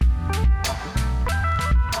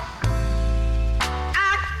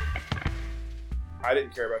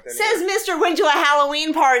didn't care about that. Says Mr. Went to a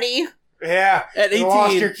Halloween party. Yeah. At 18.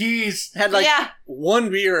 Lost your keys. Had one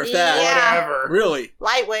beer if that. Yeah. Whatever. Really?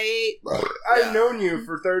 Lightweight. I've known you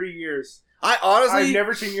for 30 years. I've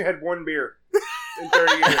never seen you had one beer in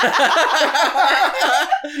 30 years.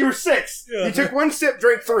 You were 6. Yeah. You took 1 sip,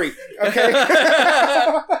 drank 3. Okay?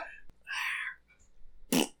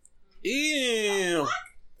 Ew.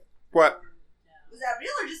 What? Was that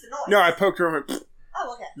real or just a noise? No, I poked her over.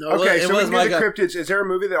 Oh, okay. No, Okay, it so we was can do the Cryptids. Is there a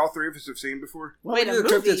movie that all 3 of us have seen before? Why don't we do the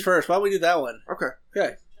Cryptids first? Why don't we do that one?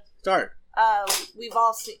 Okay. Start. We've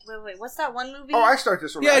all seen... Wait. What's that one movie? Oh, I start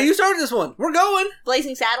this one. Yeah, right? you started this one. We're going.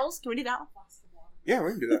 Blazing Saddles. Can we do that one? Yeah,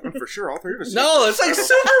 we can do that one for sure. All 3 of us. No, it's like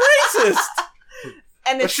super racist.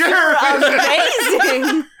 And the Sure. sheriff is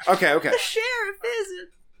amazing. Okay. The sheriff isn't.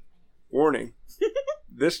 Warning.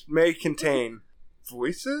 This may contain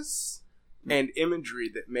voices and imagery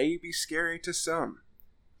that may be scary to some.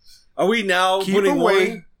 Are we now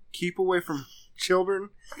Keep away from children,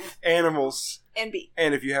 animals, and B.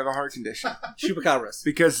 And if you have a heart condition. Chupacabras.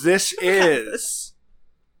 Because this is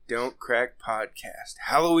Don't Crack Podcast.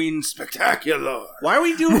 Halloween Spectacular. Why are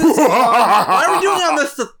we doing this? Why are we doing on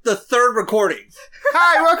this the third recording?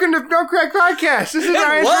 Hi, welcome to Don't Crack Podcast. This is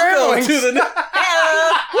Ryan's welcome Ramblings. to the...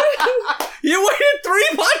 You waited 3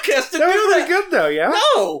 podcasts to do That was that. pretty good, though, yeah? No.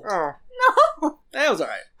 Oh. No. That was all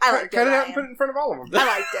right. I liked it. Cut it out and put it in front of all of them. I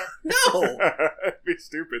liked it. No. It'd be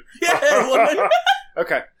stupid. Yeah, it would.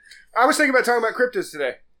 Okay. I was thinking about talking about cryptids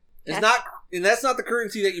today. It's not, and that's not the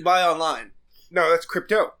currency that you buy online. No, that's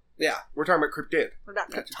crypto. Yeah. We're talking about cryptid. We're not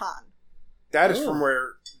Krypton. That is from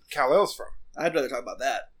where Kal-El's from. I'd rather talk about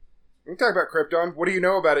that. We can talk about Krypton. What do you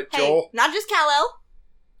know about it, Hey, Joel? not just Kal-El.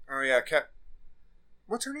 Oh, yeah.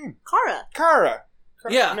 What's her name? Kara.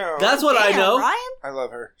 Yeah, No. that's what I know. Ryan? I love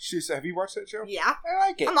her. Have you watched that show? Yeah. I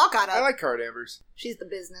like it. I'm all caught up. I like Cara Danvers. She's the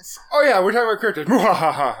business. Oh, yeah. We're talking about cryptids.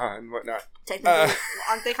 And whatnot. Technically,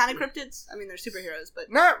 aren't they kind of cryptids? I mean, they're superheroes,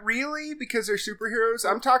 but... Not really, because they're superheroes.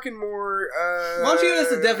 I'm talking more, Why don't you give us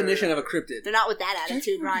the definition of a cryptid? They're not with that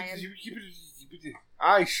attitude, Ryan.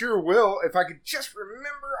 I sure will. If I could just remember.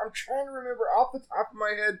 I'm trying to remember off the top of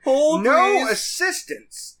my head. Hold, no please.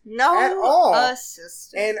 assistance. No at all.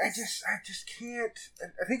 assistance. And I just can't.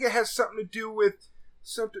 I think it has something to do with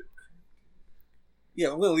something. Yeah,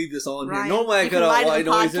 I'm going to leave this on Ryan, here. Normally I you cut can lie out to white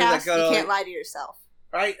the noises. I podcast, cut you out... can't lie to yourself.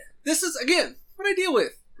 Right? This is, again, what I deal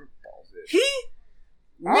with. He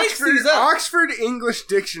makes Oxford, these up. Oxford English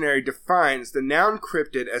Dictionary defines the noun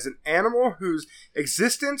cryptid as an animal whose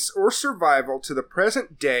existence or survival to the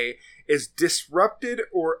present day is disrupted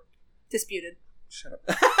or... Disputed. Shut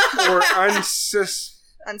up. Or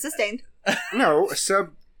Unsustained. No,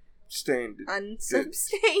 substained.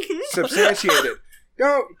 Unsubstained. Substantiated.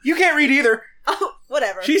 No, you can't read either. Oh,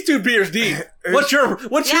 whatever. She's 2 beers deep. What's your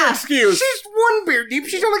excuse? She's 1 beer deep.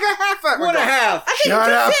 She's only got half of it. 1.5. I think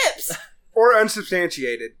Shut up. 2 sips. Or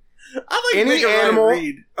unsubstantiated. I like Any making Ryan animal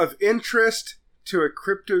read. of interest to a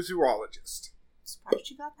cryptozoologist. Surprised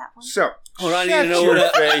you got that one. So, Hold on, I need shut to know your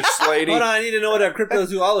what face, lady. Hold on, I need to know what a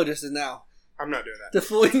cryptozoologist is now. I'm not doing that. To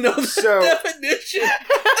fully know the So- definition.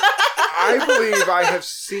 I believe I have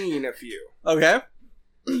seen a few. Okay.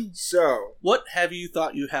 So, What have you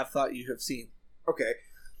seen? okay.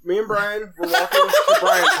 Me and Brian were walking to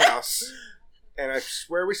Brian's house, and I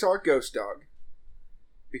swear we saw a ghost dog.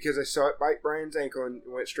 Because I saw it bite Brian's ankle and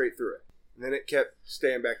went straight through it. And then it kept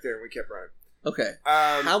staying back there and we kept running. Okay.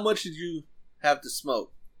 How much did you have to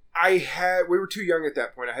smoke? We were too young at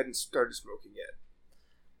that point. I hadn't started smoking yet.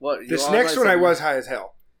 What? This next one I was high as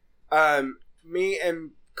hell. Me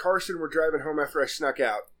and Carson were driving home after I snuck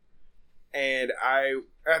out. And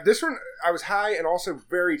this one, I was high and also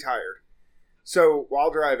very tired. So,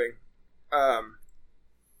 while driving,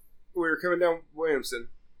 we were coming down Williamson.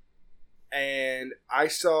 And I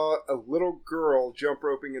saw a little girl jump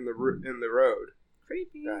roping in the road.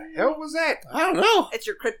 Creepy. The hell was that? I don't know. It's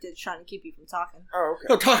your cryptid trying to keep you from talking. Oh, okay.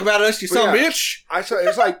 Don't talk about us, you But son of a yeah. bitch. I saw it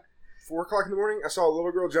was like 4 o'clock in the morning. I saw a little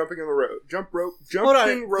girl jumping in the road. Jumping rope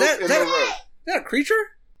in the road. Is that a creature?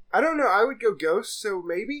 I don't know. I would go ghost, so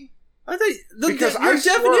maybe. I think your swerved. definition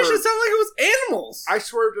sounded like it was animals. I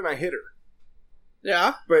swerved and I hit her,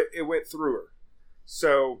 Yeah. but it went through her.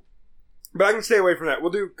 So, but I can stay away from that.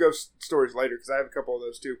 We'll do ghost stories later because I have a couple of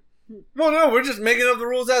those too. Well, no, we're just making up the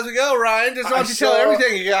rules as we go, Ryan. Just don't you tell saw-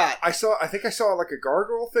 everything you got. I think I saw like a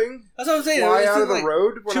gargoyle thing That's what I'm saying. fly It's out of the like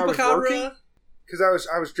road when I was Chupacabra. working. Because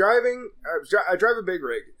I was driving. I drive a big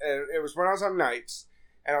rig, and it was when I was on nights,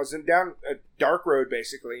 and I was down a dark road,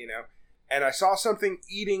 basically, you know. And I saw something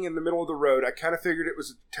eating in the middle of the road. I kind of figured it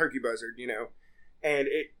was a turkey buzzard, you know. And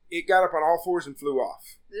it got up on all fours and flew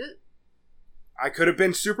off. I could have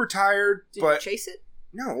been super tired, Did but you chase it?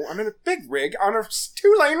 No, I'm in a big rig on a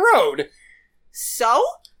 2-lane road. So?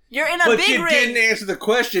 You're in a But big you rig. didn't answer the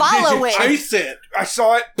question. Follow Did you it. chase it? I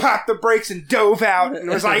saw it, popped the brakes, and dove out, and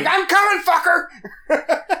was like, I'm coming, fucker!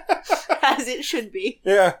 As it should be.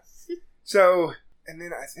 Yeah. So, and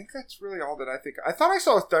then I think that's really all that I think. I thought I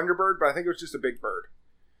saw a Thunderbird, but I think it was just a big bird.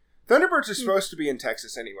 Thunderbirds are supposed to be in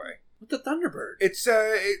Texas anyway. What's a Thunderbird? It's,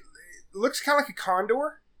 it looks kind of like a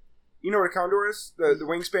condor. You know what a condor is? The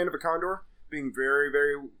wingspan of a condor being very,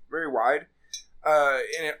 very, very wide.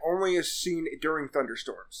 And it only is seen during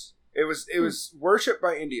thunderstorms. It was worshipped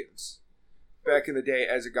by Indians back in the day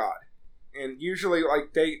as a god. And usually,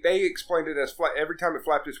 like, they explained it as every time it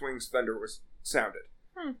flapped its wings, thunder was sounded.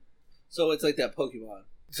 So it's like that Pokemon.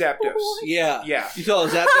 Zapdos. Yeah. Yeah. You saw a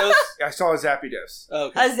Zapdos? I saw a Zapdos.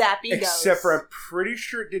 Okay. A Zappy goes. Except for I'm pretty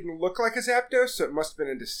sure it didn't look like a Zapdos, so it must have been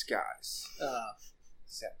in disguise.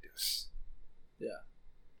 Zapdos. Yeah.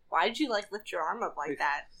 Why'd you, lift your arm up like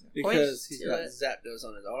that? Because Point he's to got it. Zapdos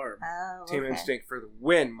on his arm. Oh, Team okay. Instinct for the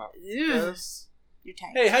win, Ugh. motherfuckers. You're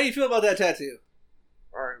tank. Hey, how do you feel about that tattoo?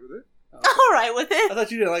 Alright with it? All right with I it.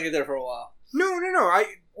 thought you didn't like it there for a while. No.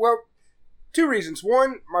 Well, 2 reasons.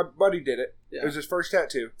 One, my buddy did it. Yeah. It was his first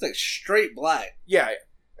tattoo. It's like straight black. Yeah.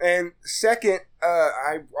 And second,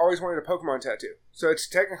 I always wanted a Pokemon tattoo. So it's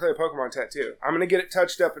technically a Pokemon tattoo. I'm going to get it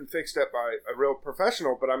touched up and fixed up by a real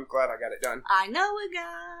professional, but I'm glad I got it done. I know a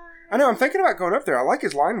guy. I know, I'm thinking about going up there. I like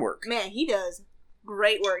his line work. Man, he does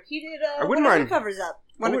great work. He did I wouldn't one of mind. her covers up.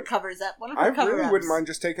 One of her covers up. One of her I cover really ups. wouldn't mind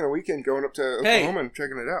just taking a weekend going up to Hey. Oklahoma and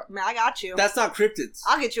checking it out. Man, I got you. That's not Cryptids.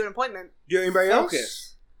 I'll get you an appointment. Do anybody else?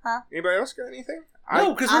 Focus. Huh? Anybody else got anything?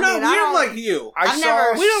 No, because we're I not mean, I weird don't- like you. I I've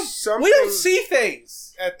saw never- something We don't see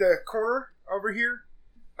things. at the corner over here,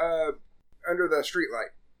 under the street light.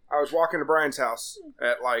 I was walking to Brian's house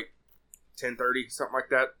at 10:30, something like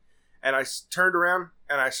that, and I turned around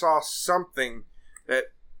and I saw something that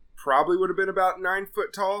probably would have been about 9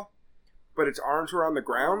 foot tall, but its arms were on the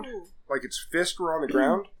ground, Ooh. like its fists were on the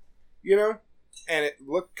ground, and it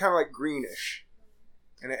looked kind of like greenish,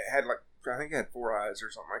 and it had I think it had 4 eyes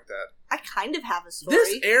or something like that. I kind of have a story.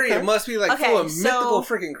 This area Okay. must be full of so- mythical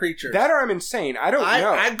freaking creatures. That or I'm insane. I don't know.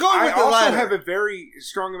 I go with I the also latter. have a very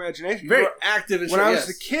strong imagination. Very active and When shit, I was yes.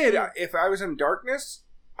 a kid, if I was in darkness,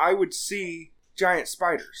 I would see giant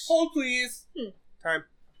spiders. Hold, please. Time.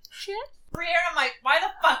 Shit. Over here, I'm like, why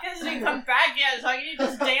the fuck hasn't he come back yet so I can eat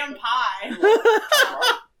this damn pie? I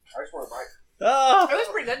just want to bite. Oh. It was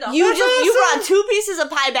pretty good though. You You just- brought 2 pieces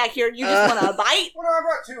of pie back here. You just want a bite? Well, no, I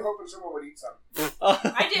brought 2, hoping someone would eat some.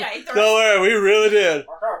 I did, I ate the Don't worry, we really did.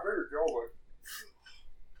 I kind of figured Joel would.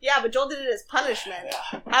 Yeah, but Joel did it as punishment.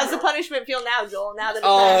 How's the punishment feel now, Joel? Now that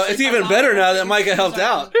Oh, actually it's even better now that Micah helped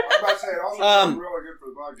out. I'm about to say it also sounds really good for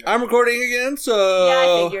the podcast. I'm recording again, so...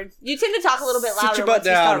 Yeah, I figured. You tend to talk a little bit Sit louder your butt once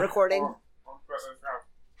you start down. recording. Oh,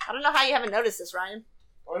 I don't know how you haven't noticed this, Ryan.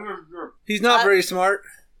 He's not very smart.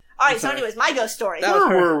 All right, I'm so sorry. anyways, my ghost story. That was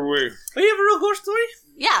Where her. were we? Oh, you have a real ghost story?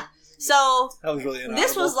 Yeah. So That was really inaudible.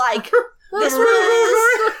 this was this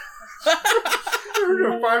was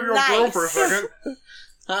You're a 5-year-old girl Nice. for a second.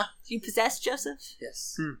 you possessed, Joseph?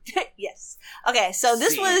 Yes. Yes. Okay, so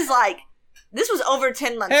this See. was this was over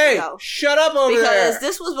 10 months Hey, ago. shut up over Because there.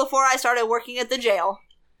 this was before I started working at the jail.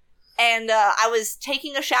 And I was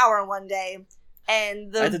taking a shower one day,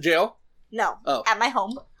 and At the jail? no, Oh. at my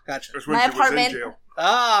home. Gotcha. That's My when she was in apartment- jail.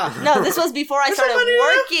 Ah. No, this was before I Is started somebody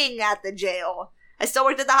there? working at the jail. I still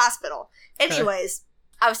worked at the hospital. Anyways,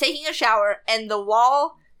 I was taking a shower, and the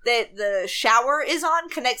wall that the shower is on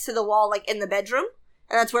connects to the wall, in the bedroom.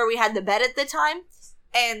 And that's where we had the bed at the time.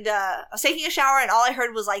 And I was taking a shower, and all I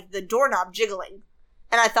heard was, the doorknob jiggling.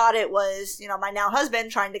 And I thought it was, my now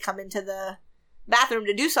husband trying to come into the bathroom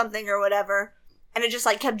to do something or whatever. And it just,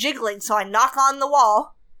 kept jiggling. So I knock on the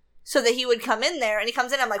wall so that he would come in there. And he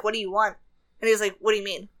comes in, I'm like, what do you want? And he was like, what do you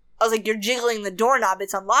mean? I was like, you're jiggling the doorknob.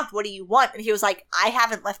 It's unlocked. What do you want? And he was like, I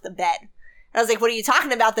haven't left the bed. And I was like, what are you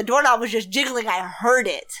talking about? The doorknob was just jiggling. I heard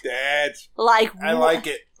it. Dad, I I like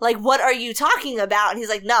it. what are you talking about? And he's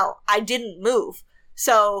like, no, I didn't move.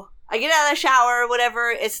 So I get out of the shower or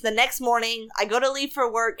whatever. It's the next morning. I go to leave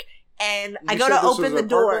for work, and I You go said to this was open the an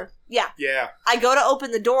door. apartment? Yeah. Yeah. I go to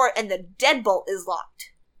open the door, and the deadbolt is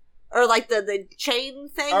locked. Or the chain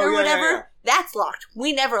thing Oh, or yeah, whatever. yeah, yeah. That's locked.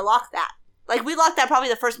 We never locked that. We locked that probably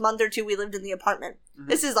the first month or 2 we lived in the apartment. Mhm.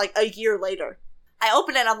 This is a year later. I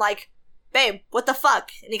open it, I'm like, babe, what the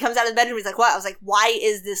fuck? And he comes out of the bedroom, he's like, what? I was like, why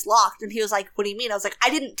is this locked? And he was like, what do you mean? I was like, I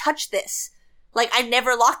didn't touch this. I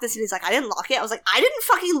never locked this. And he's like, I didn't lock it. I was like, I didn't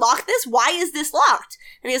fucking lock this. Why is this locked?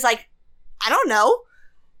 And he's like, I don't know.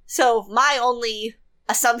 So my only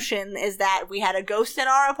assumption is that we had a ghost in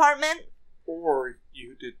our apartment. Or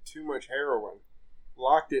you did too much heroin.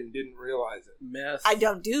 locked it and didn't realize it. Meth. I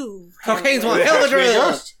don't do. Cocaine's one It hell has of to a be a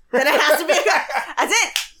drug. ghost. Then it has to be a ghost. That's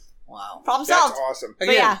it. Wow. Problem That's solved. awesome. But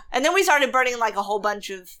Again, yeah, and then we started burning like a whole bunch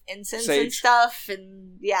of incense and Sage. stuff,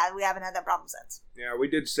 and yeah, we haven't had that problem since. Yeah, we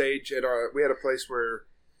did sage at our. We had a place where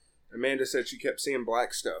Amanda said she kept seeing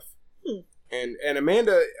black stuff, and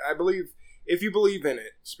Amanda, I believe, if you believe in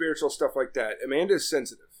it, spiritual stuff like that, Amanda is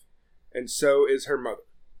sensitive, and so is her mother.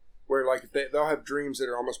 Where like they'll have dreams that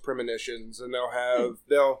are almost premonitions, and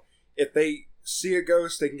they'll if they see a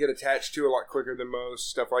ghost, they can get attached to a lot quicker than most,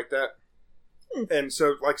 stuff like that. And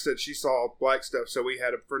so, like I said, she saw black stuff, so we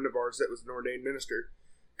had a friend of ours that was an ordained minister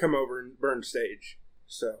come over and burn stage.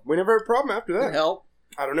 So we never had a problem after that. help.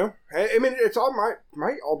 I don't know. I mean, it's all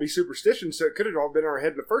might all be superstition, so it could have all been in our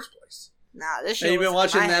head in the first place. Nah, this shit. Have you been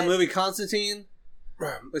was in watching my that head. movie Constantine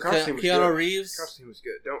with Constantine was Keanu good. Reeves? Constantine was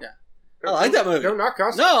good. Don't. Yeah. don't- I like that movie. Don't knock No,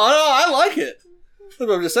 Constantine. I like it. That's what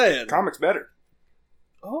I'm just saying. Comics better.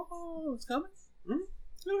 Oh, it's coming?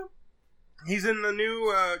 Yeah. He's in the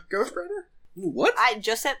new Ghost Rider. What?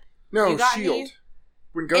 Joseph. No, You got Shield. any-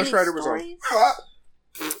 When Ghost any Rider was on. stories?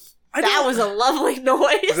 I That don't- was a lovely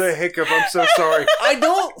noise. Was that a hiccup? I'm so sorry. I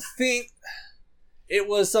don't think it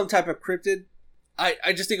was some type of cryptid.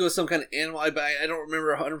 I just think it was some kind of animal. I don't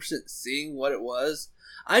remember 100% seeing what it was.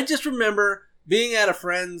 I just remember being at a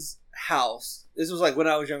friend's house. This was like when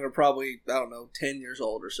I was younger, probably, I don't know, 10 years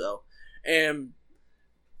old or so. And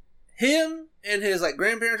him and his like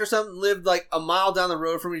grandparents or something lived like a mile down the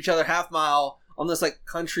road from each other, half mile on this like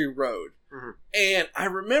country road. Mhm. And I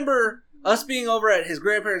remember us being over at his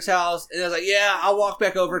grandparents' house, and I was like, yeah, I'll walk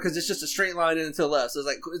back over because it's just a straight line in and to the left. So I was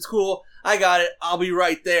like, it's cool. I got it. I'll be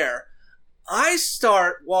right there. I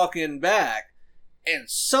start walking back, and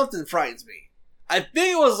something frightens me. I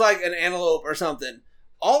think it was like an antelope or something.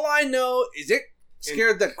 All I know is it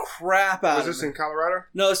scared the crap out Was of this me. in Colorado?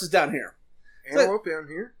 No, this is down here. Antelope down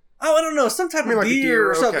here? Oh, I don't know. Some type I mean, of like a deer,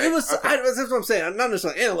 deer, or something. okay, It was. okay. That's what I'm saying. Not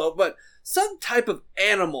necessarily antelope, but some type of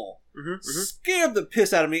animal scared the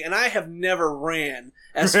piss out of me, and I have never ran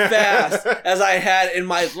as fast as I had in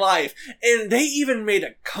my life. And they even made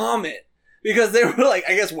a comment because they were like,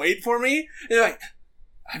 I guess, wait for me. And they're like,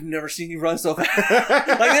 I've never seen you run so fast.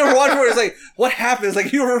 Like they were watching where it's like, what happened? It's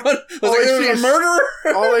like you were running. I was All like, I there see was a is-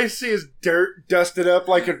 murderer. All they see is dirt dusted up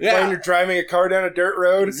like when you're driving a car down a dirt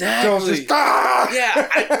road. Exactly. So it's just, ah! Yeah,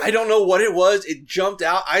 I don't know what it was. It jumped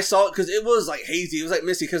out. I saw it because it was like hazy. It was like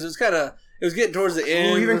misty because it was getting towards the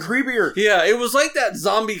end. Oh, even creepier. Yeah, it was like that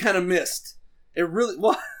zombie kind of mist. It really.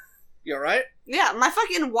 What? You alright? Yeah, my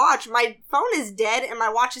fucking watch. My phone is dead, and my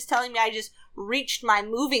watch is telling me I just reached my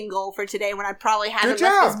moving goal for today when I probably haven't Good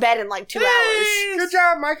left job. this bed in like 2 hours. Good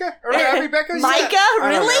job, Micah. Or Abby, Becca. Micah? I don't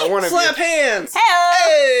Really? know, one of Slap you. hands. Hey!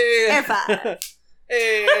 Hey! Air five.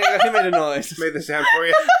 Hey! He made a noise. Made the sound for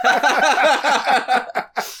you.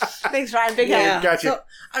 Thanks, Ryan. Big Yeah. head. Gotcha. So,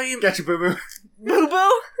 I mean, Gotcha, boo boo. Boo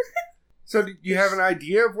boo. So, do you have an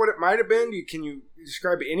idea of what it might have been? Can you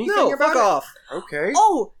describe anything no, about fuck it? off. Okay.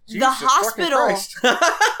 Oh, Jesus the fucking hospital. Christ.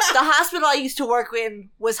 The hospital I used to work in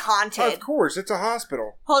was haunted. Of course, it's a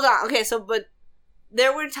hospital. Hold on. Okay, but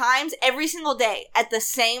there were times every single day at the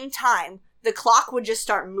same time the clock would just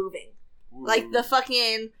start moving. Like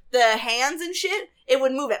the hands and shit, it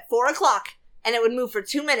would move at 4 o'clock and it would move for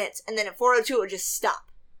 2 minutes and then at 4:02 it would just stop.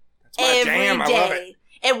 That's my jam. I love it.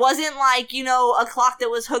 It wasn't like, a clock that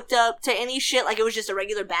was hooked up to any shit. Like, it was just a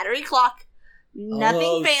regular battery clock. Nothing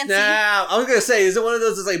Oh, fancy. Snap. I was gonna say, is it one of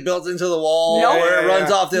those that's like built into the wall No. where it runs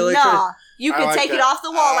off the electricity? Nah. You I could like take it that. off the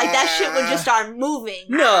wall. Like, that shit would just start moving.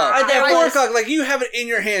 No. Or there At 4 was- o'clock, like you have it in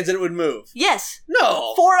your hands and it would move. Yes.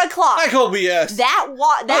 No. 4 o'clock. I call BS. That don't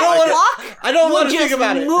clock I don't would want to just think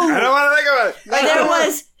about it. move. I don't want to think about it.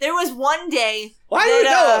 Like, there was one day. Why do you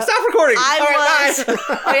that, know? Stop recording. I All right, was.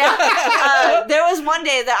 bye. Oh yeah. There was one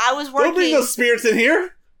day that I was Don't bring working. those spirits in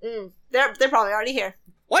here. They're probably already here.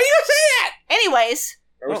 Why do you say that? Anyways,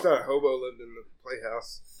 I always thought a hobo lived in the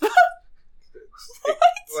playhouse.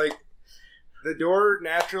 Like, the door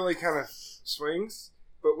naturally kind of swings,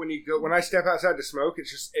 but when I step outside to smoke, it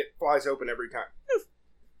flies open every time.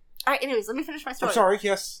 all right. Anyways, let me finish my story. I'm sorry.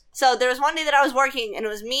 Yes. So there was one day that I was working, and it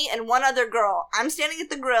was me and one other girl. I'm standing at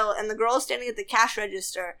the grill, and the girl is standing at the cash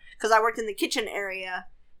register because I worked in the kitchen area,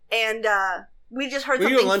 and we just heard Were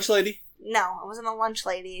something. you a lunch lady? No, I wasn't a lunch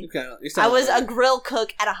lady. You I sound was like a grill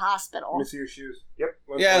cook at a hospital. Let me see your shoes. Yep.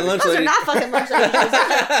 Yeah, lunch Those lady. are not fucking lunch ladies.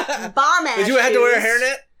 Bomb ass. Did you have to wear a shoes.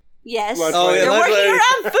 hairnet? Yes. Lunch Oh, lady. yeah, You're lunch working lady.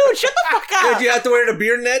 around food. Shut the fuck up. Did you have to wear a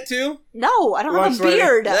beard net too? No, I don't Lunch have a lady.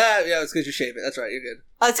 beard. Yeah, it's because you shave it. That's right. You're good.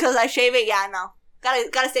 Oh, it's because I shave it? Yeah, I know.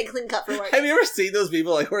 Gotta stay clean cut for work. Have you ever seen those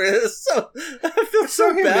people like where it's so? I feel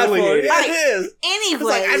so bad for it. humiliating. Yeah, Right. it is. Anyways,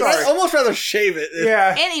 It's like I'd almost rather shave it.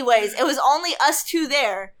 Yeah. anyways, it was only us two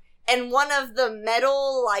there, and one of the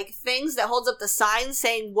metal like things that holds up the sign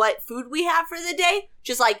saying what food we have for the day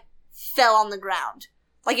just like fell on the ground.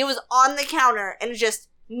 Like it was on the counter and it just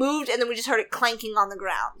moved, and then we just heard it clanking on the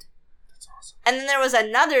ground. That's awesome. And then there was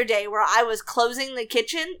another day where I was closing the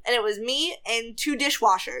kitchen, and it was me and 2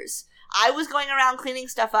 dishwashers. I was going around cleaning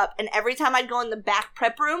stuff up, and every time I'd go in the back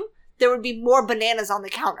prep room, there would be more bananas on the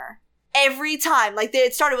counter. Every time. Like,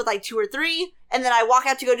 it started with like 2 or 3, and then I walk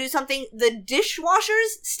out to go do something. The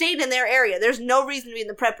dishwashers stayed in their area. There's no reason to be in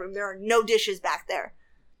the prep room. There are no dishes back there.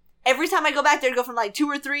 Every time I go back there, to go from like 2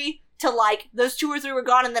 or 3 to like, those 2 or 3 were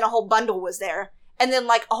gone, and then a whole bundle was there. And then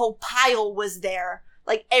like a whole pile was there.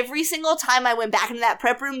 Like, every single time I went back into that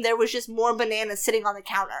prep room, there was just more bananas sitting on the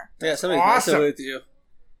counter. Yeah, somebody's Awesome. messing with you.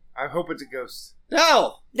 I hope it's a ghost.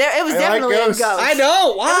 No, It was I like definitely a ghosts. ghost. I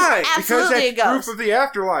know It why. was absolutely a Because that's ghost. proof of the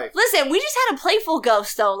afterlife. Listen, we just had a playful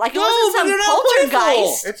ghost, though. Like, it No, wasn't but some they're not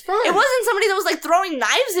poltergeist. It's fun. It wasn't somebody that was, like, throwing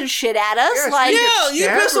knives and shit at us. Yeah, like, Yeah, you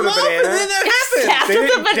Stabbed piss them with a off, and banana. then that Stabbed happens. They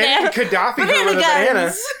with a didn't, they banana. didn't Gaddafi her banana with a banana.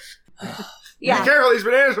 guns. Be Yeah. careful, these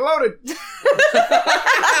bananas are loaded.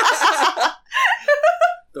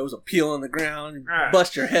 Those will peel on the ground, Ah.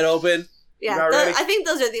 bust your head open. Yeah, Y'all ready? I think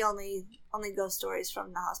those are the only ghost stories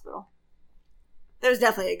from the hospital. There was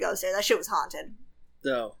definitely a ghost there. That shit was haunted.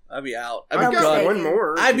 No, I'd be out. I'd I've be got done. one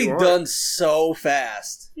more. if I'd be you want. done so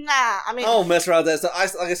fast. Nah, I mean, I don't mess around with that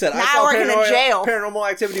stuff. Like I said, Now I I saw work in a jail. paranormal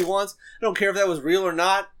activity once. I don't care if that was real or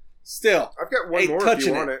not. Still, I've got one ain't more if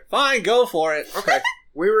touching you want it. Fine, go for it. Okay.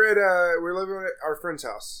 We were living at our friend's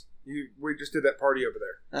house. We just did that party over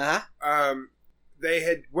there. Uh-huh. They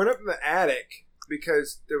had went up in the attic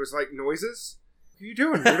because there was like noises. What are you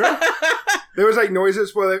doing, weirdo? There was like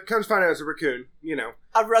noises. Well, it comes find out it's a raccoon. You know,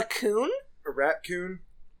 a raccoon? a raccoon.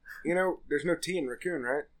 You know, there's no T in raccoon,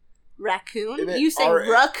 right? Raccoon? Isn't it You say R-A?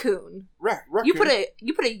 raccoon. Raccoon. You put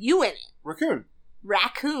a U in it. raccoon.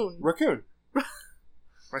 Raccoon. Raccoon. Am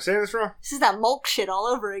I saying this wrong? This is that mulk shit all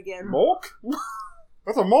over again. Mulk?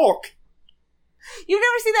 What's a mulk? You've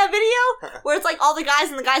never seen that video where it's like all the guys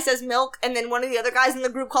and the guy says milk, and then one of the other guys in the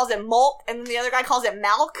group calls it mulk, and then the other guy calls it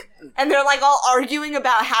malk, and they're like all arguing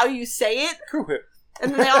about how you say it, Cool it.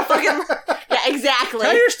 and then they all fucking yeah, exactly.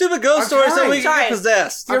 Tell your stupid ghost I'm story so trying. we can Sorry. get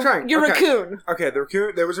possessed. I'm trying. Your Okay. raccoon. Okay, the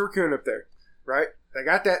raccoon. There was a raccoon up there, right? They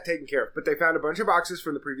got that taken care of, but they found a bunch of boxes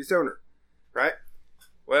from the previous owner, right?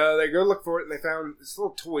 Well, they go look for it, and they found this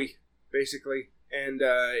little toy, basically, and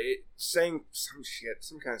it sang some shit,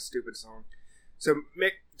 some kind of stupid song. So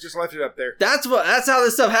Mick just left it up there. That's how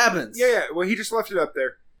this stuff happens. Yeah. Well, he just left it up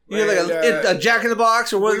there. You get like And, a Jack in the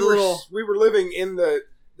Box or one of the little. we were living in the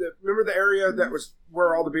remember the area that was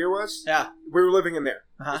where all the beer was? Yeah. We were living in there.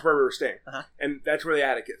 Uh-huh. That's where we were staying, Uh-huh. and that's where the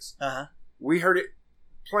attic is. Uh-huh. We heard it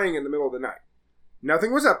playing in the middle of the night.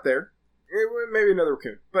 Nothing was up there. Maybe another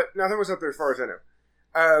raccoon, but nothing was up there as far as I know.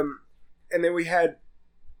 And then we had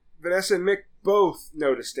Vanessa and Mick both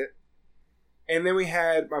noticed it. And then we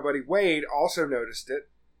had my buddy Wade also noticed it.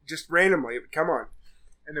 Just randomly, it would come on.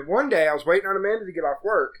 And then one day I was waiting on Amanda to get off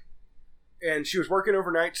work. And she was working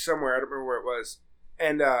overnight somewhere. I don't remember where it was.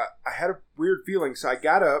 And I had a weird feeling. So I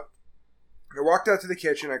got up. I walked out to the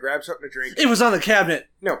kitchen. I grabbed something to drink. It was on the cabinet.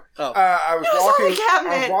 No. Oh. I was It was on the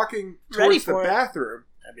cabinet. I was walking Ready towards the for it. bathroom.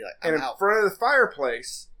 I'd be like, And I'm in out. front of the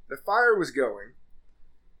fireplace, the fire was going,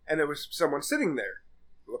 and there was someone sitting there.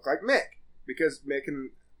 It looked like Mick, because Mick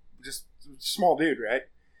and just small dude, right?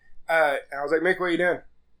 And I was like, Mick, what are you doing?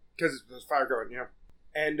 Because there's fire going, you know.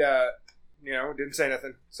 And, didn't say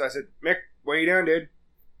nothing. So I said, Mick, what are you doing, dude?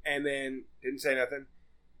 And then didn't say nothing.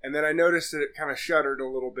 And then I noticed that it kind of shuddered a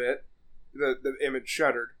little bit. The image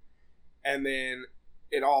shuddered. And then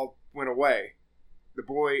it all went away. The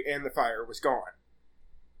boy and the fire was gone.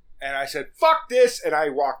 And I said, fuck this, and I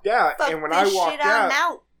walked out. Fuck and when this I walked shit, I'm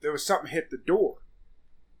out. there was something hit the door.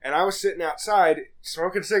 And I was sitting outside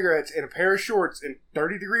smoking cigarettes in a pair of shorts in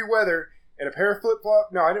 30-degree weather and a pair of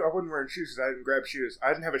flip-flops. No, I wasn't wearing shoes because I didn't grab shoes. I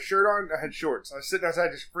didn't have a shirt on. I had shorts. I was sitting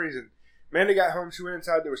outside just freezing. Amanda got home. She went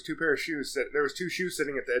inside. There was two shoes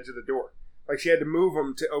sitting at the edge of the door. Like she had to move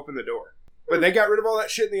them to open the door. But they got rid of all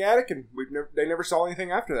that shit in the attic, and they never saw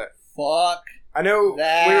anything after that. Fuck. I know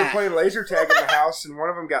that. we were playing laser tag in the house, and one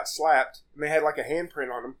of them got slapped, and they had like a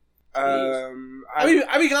handprint on them.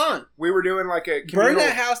 I'd be gone. We were doing like a Burn communal.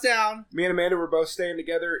 that house down. Me and Amanda were both staying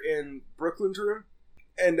together in Brooklyn's room,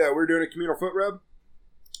 and we were doing a communal foot rub,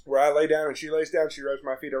 where I lay down and she lays down. She rubs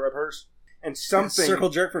my feet, I rub hers, and something. Circle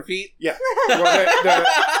jerk for feet. Yeah. Well,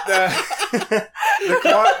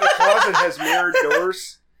 the closet has mirrored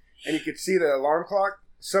doors. and you could see the alarm clock.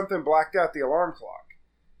 Something blacked out the alarm clock.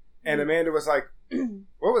 And Amanda was like,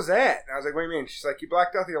 what was that? And I was like, what do you mean? She's like, you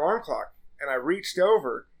blacked out the alarm clock. And I reached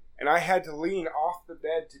over, and I had to lean off the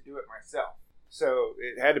bed to do it myself. So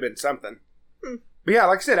it had to have been something. But yeah,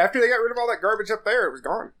 like I said, after they got rid of all that garbage up there, it was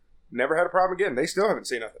gone. Never had a problem again. They still haven't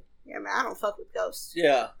seen nothing. Yeah, man, I don't fuck with ghosts.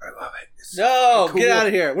 Yeah. I love it. It's No, cool. get out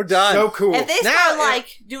of here. We're done. So cool. If they start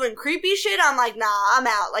like doing creepy shit, I'm like, nah, I'm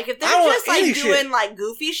out. Like if they're I don't just want like any doing shit. like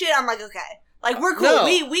goofy shit, I'm like, okay, like we're cool. No.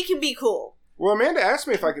 We can be cool. Well, Amanda asked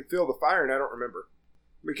me if I could feel the fire, and I don't remember.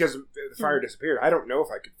 Because the fire disappeared. I don't know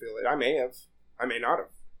if I could feel it. I may have. I may not have.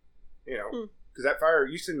 You know. Because that fire,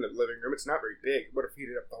 you sit in the living room, it's not very big. It would have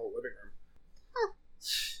heated up the whole living room.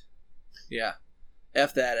 Yeah.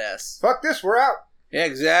 F that ass. Fuck this, we're out. Yeah,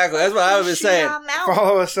 exactly. That's what I've been saying. I'm out.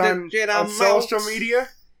 Follow us on Shit, I'm social out. media.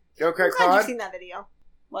 Don't Crack I'm glad you've Pod. seen that video.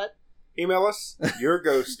 What? Email us your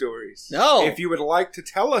ghost stories. No. If you would like to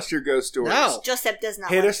tell us your ghost stories, No. Joseph does not.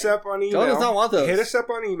 hit like us it. up on email. Joel does not want those. Hit us up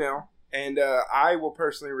on email, and I will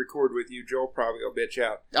personally record with you. Joel probably will bitch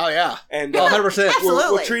out. Oh, yeah. And Oh, 100%.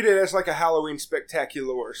 Absolutely. we'll treat it as like a Halloween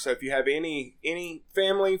spectacular. So if you have any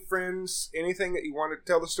family, friends, anything that you want to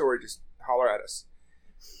tell the story, just holler at us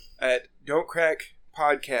at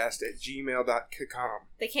don'tcrackpodcast@gmail.com.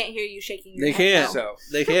 They can't hear you shaking your They head. can't. no.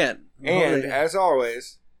 So, They can't. and as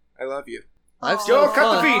always, I love you. I've Aw. still Joel,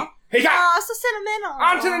 cut the feed. Hey, guys, Aw, so sentimental.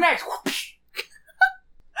 on to the next.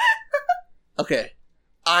 Okay.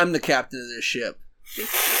 I'm the captain of this ship.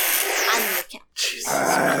 I'm the cat. Jesus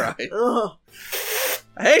Christ. Ugh.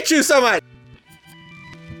 I hate you so much.